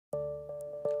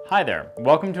Hi there,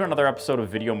 welcome to another episode of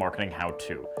Video Marketing How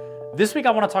To. This week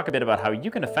I want to talk a bit about how you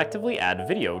can effectively add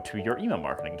video to your email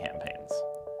marketing campaigns.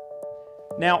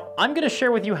 Now, I'm going to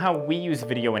share with you how we use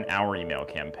video in our email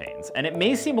campaigns, and it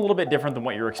may seem a little bit different than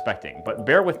what you're expecting, but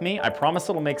bear with me, I promise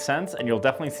it'll make sense and you'll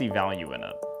definitely see value in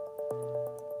it.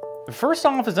 First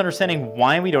off is understanding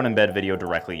why we don't embed video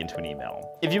directly into an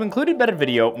email. If you include embedded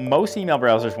video, most email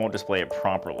browsers won't display it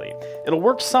properly. It'll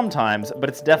work sometimes, but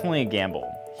it's definitely a gamble.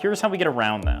 Here's how we get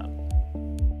around that.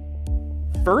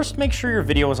 First, make sure your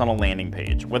video is on a landing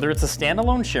page, whether it's a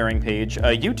standalone sharing page,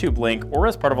 a YouTube link, or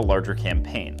as part of a larger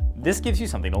campaign. This gives you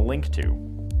something to link to.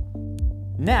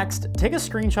 Next, take a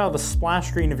screenshot of the splash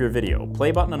screen of your video,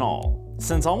 play button and all.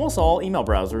 Since almost all email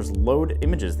browsers load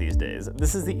images these days,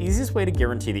 this is the easiest way to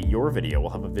guarantee that your video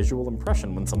will have a visual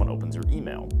impression when someone opens your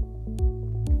email.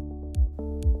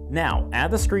 Now,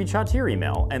 add the screenshot to your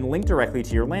email and link directly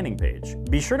to your landing page.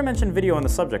 Be sure to mention video in the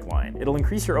subject line. It'll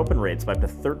increase your open rates by up to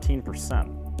 13%.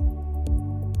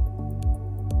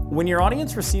 When your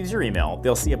audience receives your email,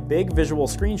 they'll see a big visual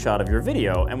screenshot of your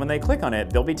video, and when they click on it,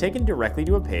 they'll be taken directly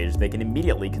to a page they can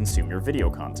immediately consume your video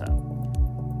content.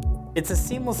 It's as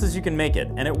seamless as you can make it,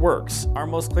 and it works. Our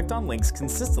most clicked on links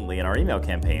consistently in our email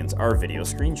campaigns are video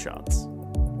screenshots.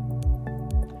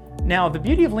 Now, the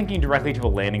beauty of linking directly to a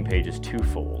landing page is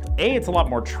twofold. A, it's a lot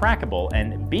more trackable,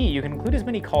 and B, you can include as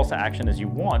many calls to action as you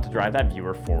want to drive that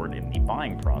viewer forward in the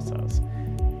buying process.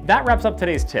 That wraps up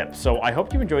today's tip, so I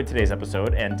hope you enjoyed today's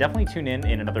episode, and definitely tune in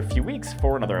another few weeks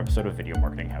for another episode of Video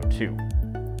Marketing How To.